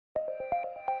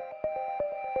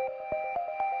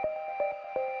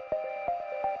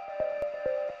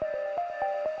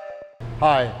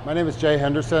Hi, my name is Jay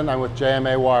Henderson. I'm with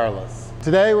JMA Wireless.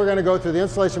 Today we're going to go through the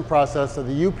installation process of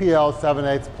the UPL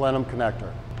 7/8 Plenum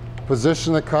connector.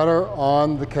 Position the cutter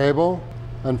on the cable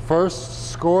and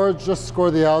first just score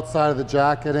the outside of the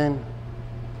jacketing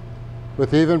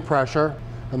with even pressure.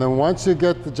 And then once you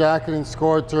get the jacketing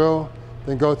scored through,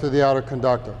 then go through the outer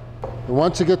conductor. And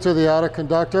once you get to the outer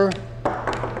conductor,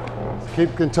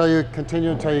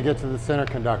 continue until you get to the center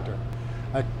conductor.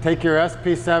 Take your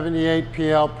SP78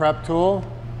 PL prep tool.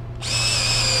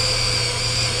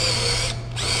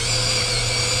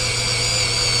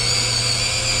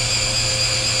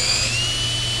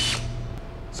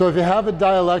 So if you have a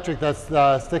dielectric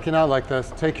that's sticking out like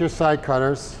this, take your side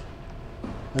cutters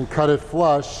and cut it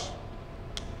flush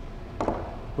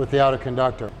with the outer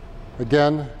conductor.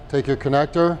 Again, take your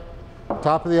connector,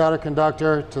 top of the outer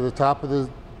conductor to the top of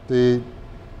the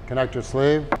connector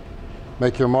sleeve.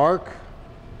 Make your mark.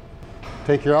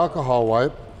 Take your alcohol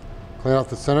wipe, clean off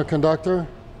the center conductor,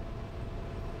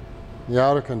 the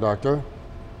outer conductor.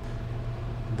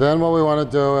 Then what we want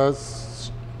to do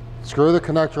is screw the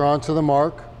connector onto the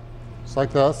mark, just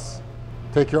like this.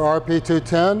 Take your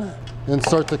RP210,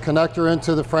 insert the connector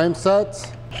into the frame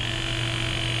set.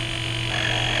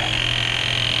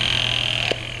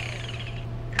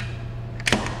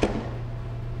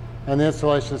 And the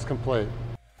installation is complete.